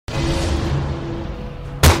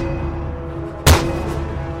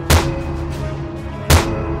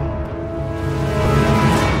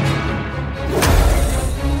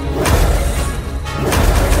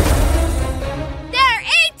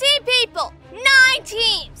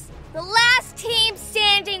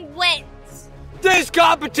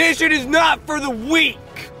competition is not for the weak.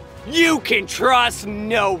 You can trust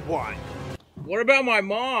no one. What about my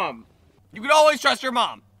mom? You can always trust your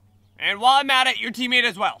mom. And while I'm at it, your teammate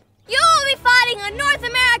as well. You will be fighting on North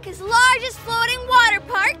America's largest floating water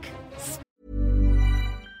park.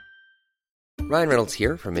 Ryan Reynolds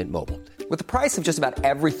here from Mint Mobile. With the price of just about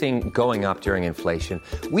everything going up during inflation,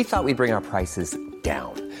 we thought we'd bring our prices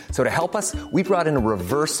down. So to help us, we brought in a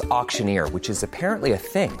reverse auctioneer, which is apparently a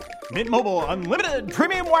thing. Mint Mobile Unlimited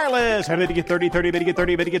Premium Wireless. How to get 30, 30, bit to get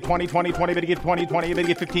 30, bit to get 20, 20, 20, bit to get 20, 20, bit to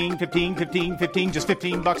get 15, 15, 15, 15, just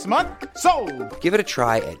 $15 a month? Sold! Give it a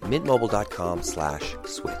try at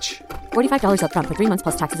mintmobile.com/switch. $45 up front for 3 months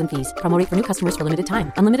plus taxes and fees. Promo rate for new customers for limited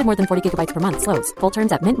time. Unlimited more than 40 gigabytes per month. Slows full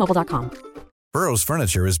terms at mintmobile.com. Burrow's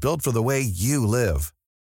furniture is built for the way you live.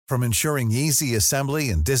 From ensuring easy assembly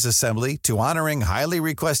and disassembly to honoring highly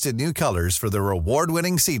requested new colors for their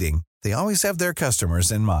award-winning seating, they always have their customers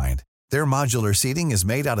in mind. Their modular seating is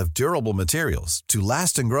made out of durable materials to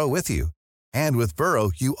last and grow with you. And with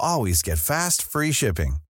Burrow, you always get fast, free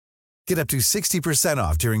shipping. Get up to 60%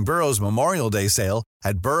 off during Burrow's Memorial Day sale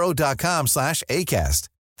at burrow.com/ACAST.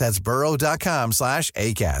 That's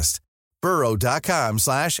burrow.com/ACAST.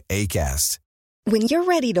 burrow.com/ACAST. When you're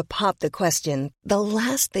ready to pop the question, the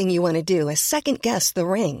last thing you want to do is second-guess the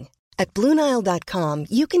ring. At BlueNile.com,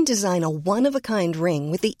 you can design a one-of-a-kind ring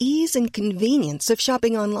with the ease and convenience of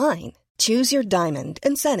shopping online. Choose your diamond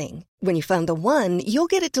and setting. When you find the one, you'll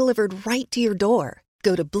get it delivered right to your door.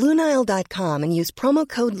 Go to BlueNile.com and use promo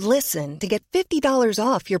code LISTEN to get $50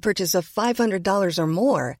 off your purchase of $500 or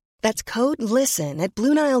more. That's code LISTEN at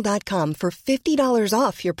BlueNile.com for $50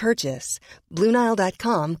 off your purchase.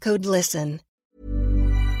 BlueNile.com, code LISTEN.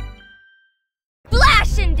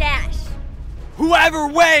 Flash and dash. Whoever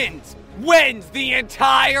wins the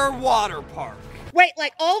entire water park. Wait,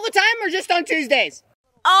 like all the time or just on Tuesdays?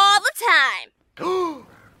 All the time.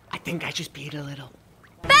 I think I just peed a little.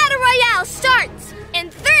 Battle Royale starts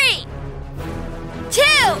in 3, 2,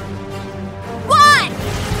 1.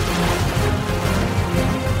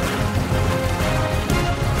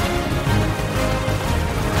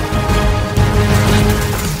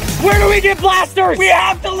 Where do we get blasters? We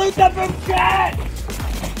have to loot them from Chad!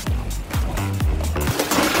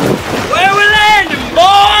 Where we landing,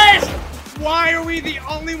 boys? Why are we the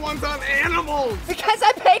only ones on animals? Because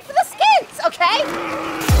I paid for the skins, okay?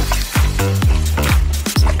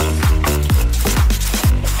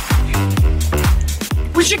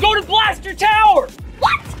 We should go to Blaster Tower!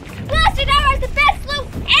 What? Blaster Tower is the best loot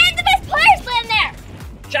and the best players land there!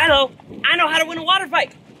 Shiloh, I know how to win a water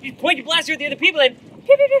fight. You point your blaster at the other people and...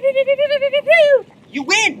 You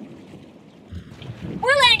win!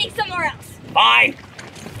 We're landing somewhere else. Fine.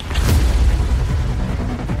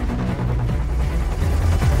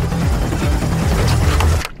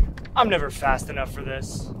 I'm never fast enough for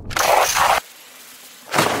this.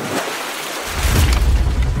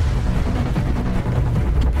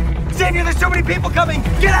 Xavier, there's so many people coming!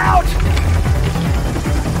 Get out!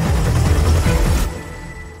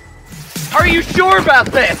 Are you sure about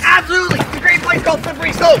this? Absolutely! It's a great place called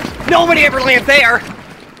Slippery Slopes! Nobody ever lands there!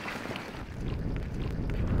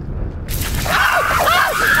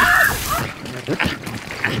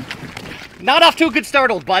 Not off to a good start,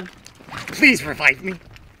 old bud. Please revive me.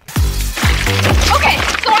 Okay,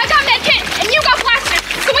 so I got medkit, and you got blaster,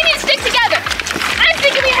 so we need to stick together. I'm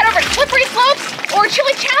thinking we head over to Slippery Slopes, or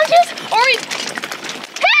Chili Challenges, or...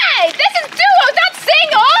 Hey! This is duos, not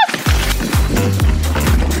singles!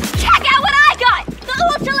 Check out what I got! The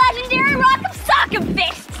ultra legendary Rock'em Sock'em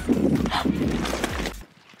Fists!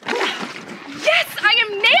 Yes, I am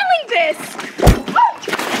nailing this!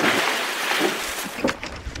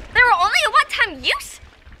 They were only a one-time use?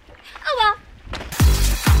 Oh well.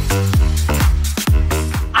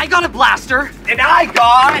 I got a blaster, and I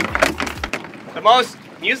got the most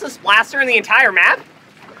useless blaster in the entire map.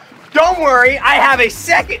 Don't worry, I have a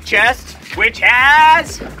second chest, which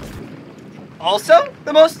has also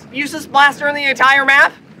the most useless blaster in the entire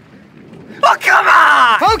map. Oh, come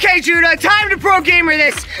on! Okay, Judah, time to pro gamer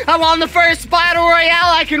this. I won the first Battle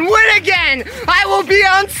Royale, I can win again! I will be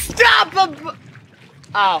unstoppable!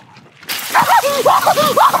 Oh.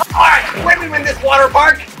 Alright, when we win this water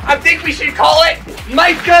park, I think we should call it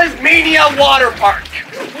Micah's Mania Water Park.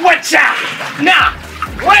 Whatcha? Now,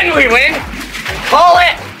 when we win, call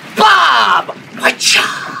it Bob! Whatcha?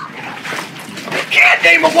 Can't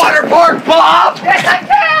name a water park, Bob! Yes, I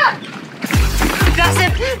can!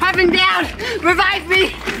 Dustin, I've been down! Revive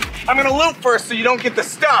me! I'm gonna loot first so you don't get the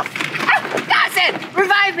stuff. Dustin,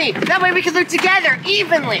 revive me! That way we can loot together,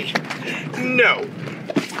 evenly! No.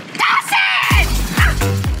 Dustin!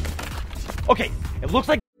 Okay, it looks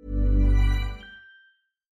like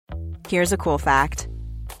Here's a cool fact.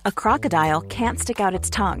 A crocodile can't stick out its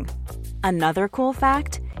tongue. Another cool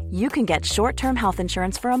fact, you can get short-term health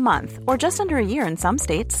insurance for a month or just under a year in some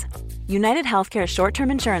states. United Healthcare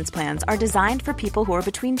short-term insurance plans are designed for people who are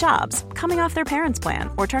between jobs, coming off their parents' plan,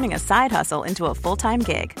 or turning a side hustle into a full-time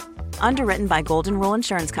gig. Underwritten by Golden Rule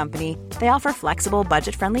Insurance Company, they offer flexible,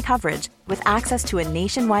 budget-friendly coverage with access to a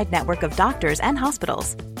nationwide network of doctors and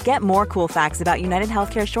hospitals. Get more cool facts about United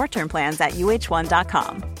Healthcare short-term plans at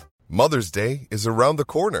uh1.com. Mother's Day is around the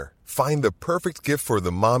corner. Find the perfect gift for the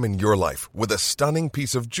mom in your life with a stunning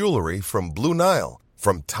piece of jewelry from Blue Nile.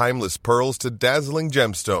 From timeless pearls to dazzling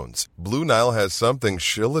gemstones, Blue Nile has something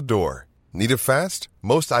she'll adore. Need it fast?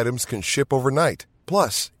 Most items can ship overnight.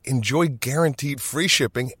 Plus, enjoy guaranteed free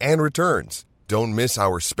shipping and returns. Don't miss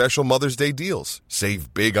our special Mother's Day deals.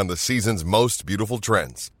 Save big on the season's most beautiful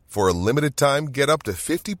trends. For a limited time, get up to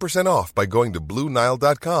 50% off by going to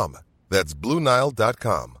BlueNile.com. That's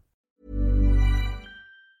BlueNile.com.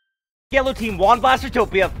 Yellow team won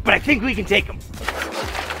Blastertopia, but I think we can take them.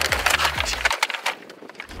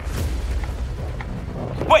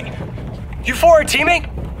 Wait, you four are teaming?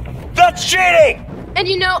 That's cheating! And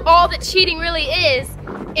you know all that cheating really is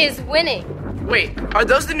winning. Wait, are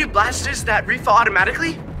those the new blasters that refill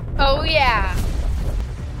automatically? Oh yeah.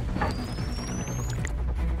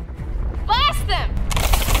 Blast them!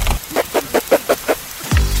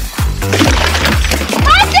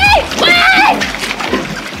 Blast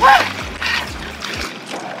Wait!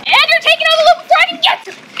 And you're taking out the loop before I can get to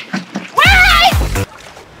it! Wait!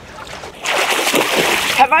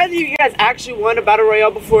 Have either of you guys actually won a Battle Royale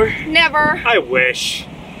before? Never. I wish.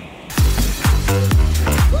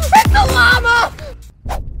 It's the llama!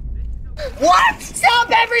 What? Stop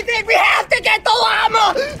everything! We have to get the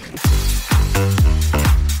llama!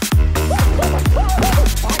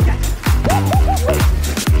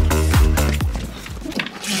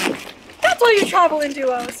 That's why you travel in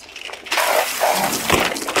duos.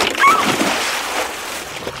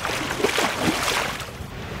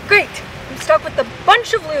 Great. I'm stuck with a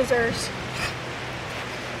bunch of losers.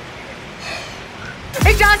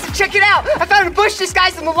 Hey Johnson, check it out! I found a bush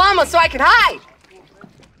disguised in the llama so I can hide!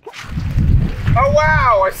 Oh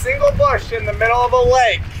wow, a single bush in the middle of a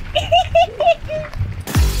lake.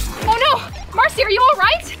 Oh no! Marcy, are you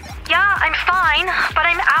alright? Yeah, I'm fine, but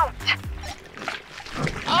I'm out.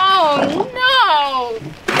 Oh no!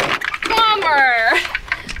 Bummer!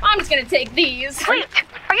 I'm just gonna take these. Wait,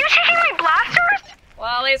 are you taking my blasters? Well,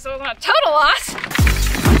 at least it wasn't a total loss.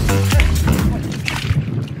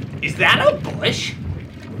 Is that a bush?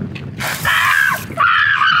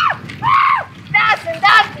 Dawson,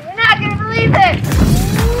 you're not gonna believe it!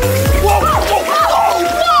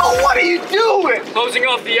 Whoa! What are you doing? Closing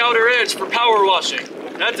off the outer edge for power washing.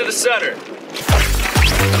 Head to the center.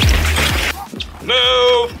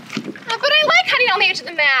 Move! But I like hiding on the edge of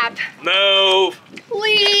the map. Move!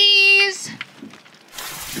 Please.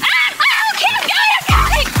 Oh, Kim, got it!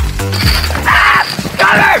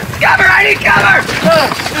 Cover! I need cover!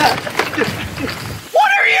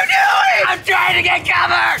 What are you doing? I'm trying to get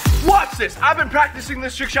cover! Watch this! I've been practicing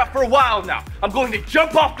this trick shot for a while now. I'm going to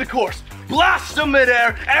jump off the course, blast to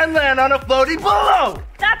midair, and land on a floaty below!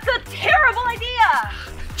 That's a terrible idea!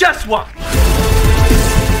 Just watch!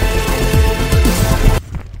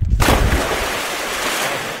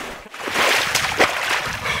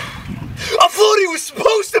 A floaty was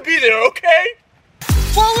supposed to be there, okay?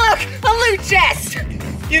 Well look, a loot chest!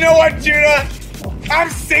 You know what, Judah? I'm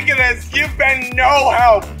sick of this. You've been no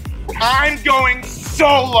help. I'm going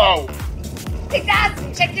solo. Hey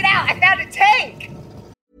Dawson, check it out! I found a tank!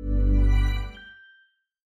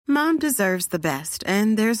 Mom deserves the best,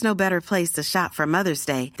 and there's no better place to shop for Mother's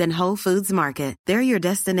Day than Whole Foods Market. They're your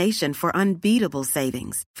destination for unbeatable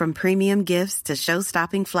savings, from premium gifts to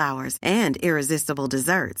show-stopping flowers and irresistible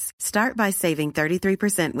desserts. Start by saving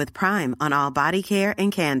 33% with Prime on all body care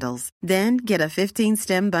and candles. Then get a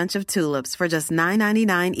 15-stem bunch of tulips for just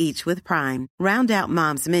 $9.99 each with Prime. Round out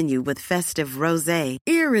Mom's menu with festive rosé,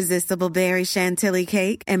 irresistible berry chantilly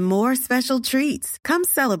cake, and more special treats. Come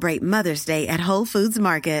celebrate Mother's Day at Whole Foods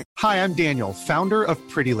Market. Hi, I'm Daniel, founder of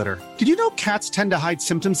Pretty Litter. Did you know cats tend to hide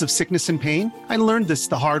symptoms of sickness and pain? I learned this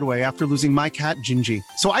the hard way after losing my cat, Gingy.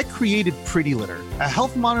 So I created Pretty Litter, a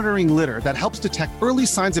health monitoring litter that helps detect early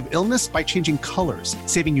signs of illness by changing colors,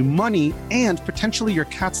 saving you money and potentially your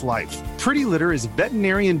cat's life. Pretty Litter is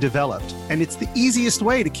veterinarian developed, and it's the easiest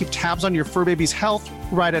way to keep tabs on your fur baby's health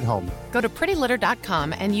right at home. Go to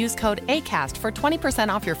prettylitter.com and use code ACAST for 20%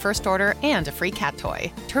 off your first order and a free cat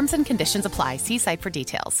toy. Terms and conditions apply. See site for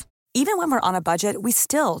details. Even when we're on a budget, we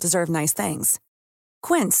still deserve nice things.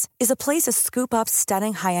 Quince is a place to scoop up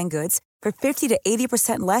stunning high-end goods for 50 to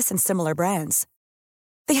 80% less than similar brands.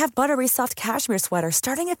 They have buttery soft cashmere sweaters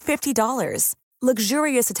starting at $50,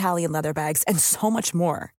 luxurious Italian leather bags, and so much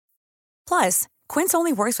more. Plus, Quince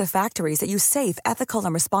only works with factories that use safe, ethical,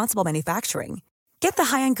 and responsible manufacturing. Get the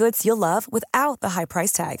high-end goods you'll love without the high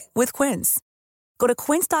price tag with Quince. Go to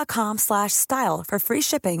quince.com/style for free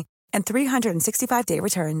shipping and 365-day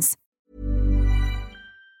returns.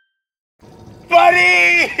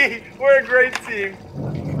 Buddy! We're a great team.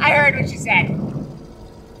 I heard what you said.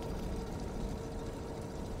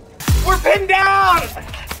 We're pinned down!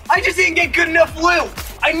 I just didn't get good enough loot.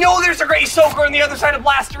 I know there's a great soaker on the other side of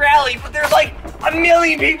Blaster Alley, but there's like a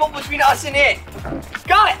million people between us and it.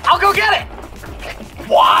 Got it! I'll go get it!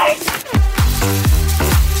 What?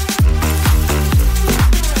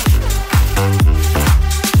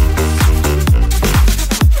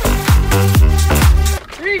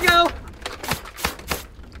 Here you go.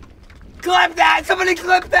 Clip that! Somebody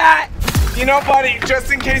clip that! You know, buddy,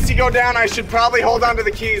 just in case you go down, I should probably hold on to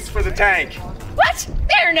the keys for the tank. What?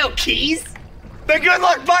 There are no keys. Then good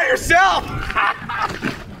luck by yourself!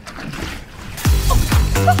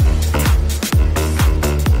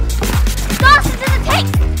 Toss it to the tank!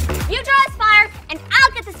 You draw his fire, and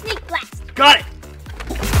I'll get the sneak blast. Got it!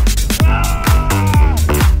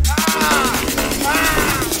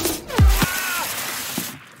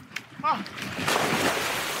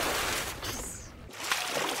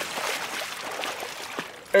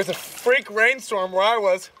 There's a freak rainstorm where I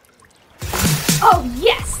was. Oh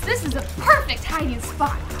yes, this is a perfect hiding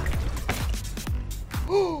spot.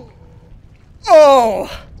 Oh,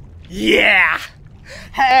 yeah.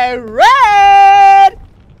 Hey, Red!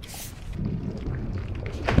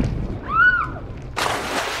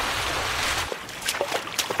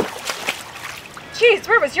 Jeez,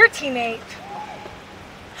 where was your teammate?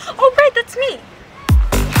 Oh, right, that's me.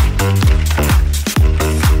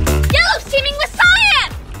 Yellow's teaming with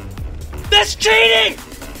Cyan! That's cheating!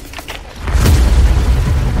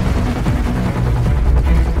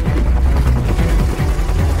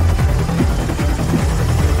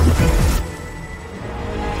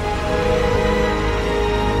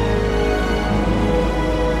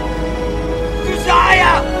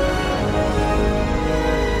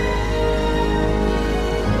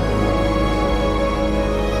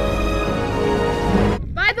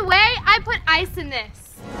 By the way, I put ice in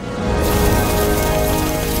this.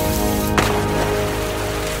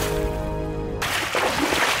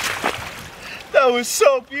 That was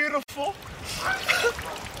so beautiful.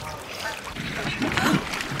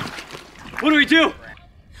 What do we do?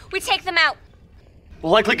 We take them out.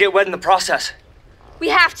 We'll likely get wet in the process. We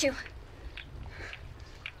have to.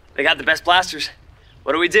 They got the best blasters.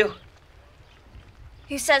 What do we do?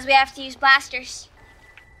 Who says we have to use blasters?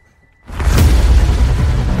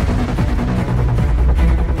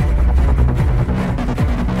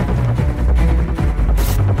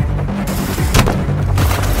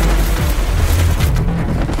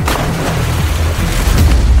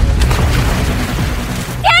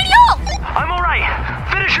 I'm all right.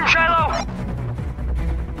 Finish him, Shiloh.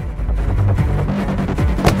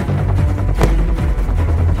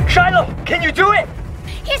 Shiloh, can you do it?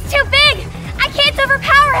 He's too big! I can't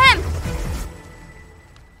overpower him!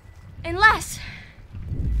 Unless...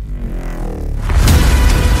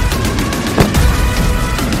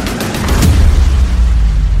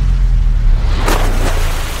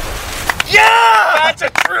 Yeah! That's a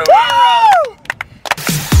true hero!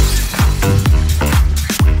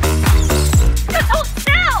 Oh,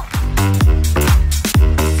 now!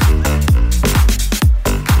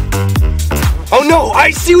 Oh no,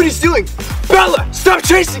 I see what he's doing! Bella, stop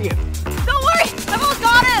chasing him! Don't worry, I've almost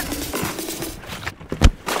got him.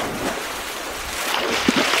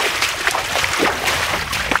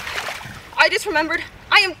 I just remembered,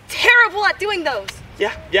 I am terrible at doing those.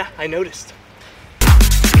 Yeah, I noticed.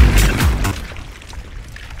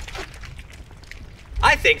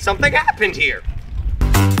 I think something happened here.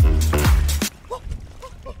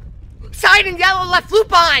 Cyan and Yellow left loot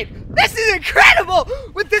behind. This is incredible.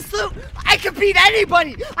 With this loot, I can beat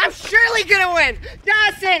anybody. I'm surely gonna win.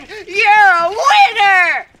 Dawson, you're a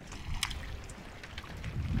winner.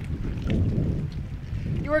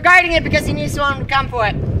 You were guarding it because you knew someone would come for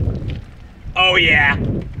it. Oh yeah.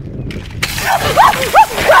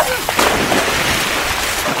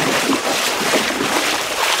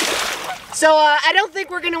 So, I don't think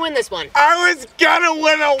we're gonna win this one. I was gonna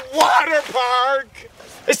win a water park!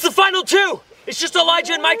 It's the final two! It's just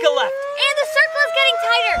Elijah and Micah left. And the circle is getting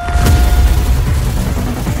tighter!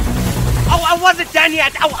 Oh, I wasn't done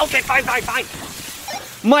yet! Oh, okay, fine.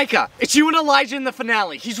 Micah, it's you and Elijah in the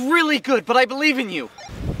finale. He's really good, but I believe in you.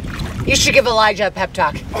 You should give Elijah a pep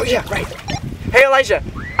talk. Oh yeah, right. Hey Elijah,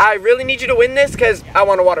 I really need you to win this because I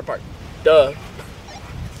want a water park. Duh.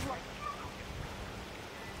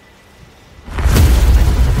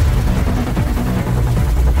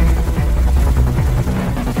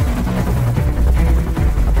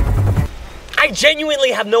 I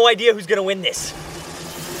genuinely have no idea who's gonna win this.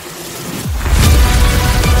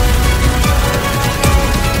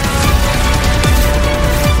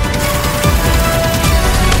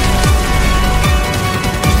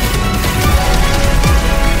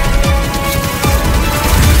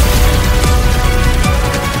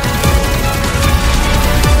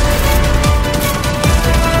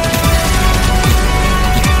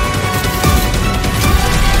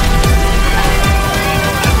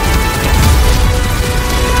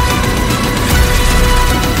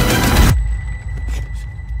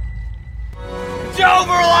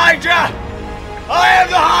 Elijah! I have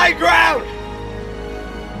the high ground!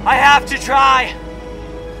 I have to try!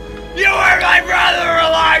 You are my brother,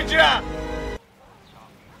 Elijah!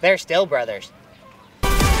 They're still brothers.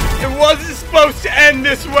 It wasn't supposed to end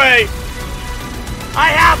this way! I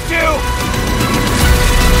have to!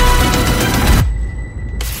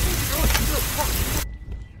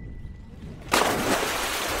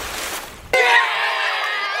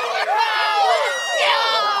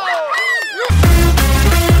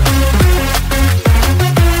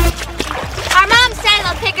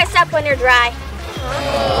 When you're dry.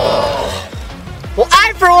 Well,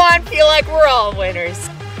 I, for one, feel like we're all winners.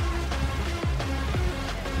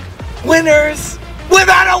 Winners?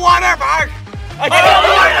 Without a water park! I don't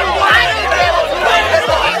want a water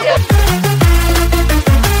park!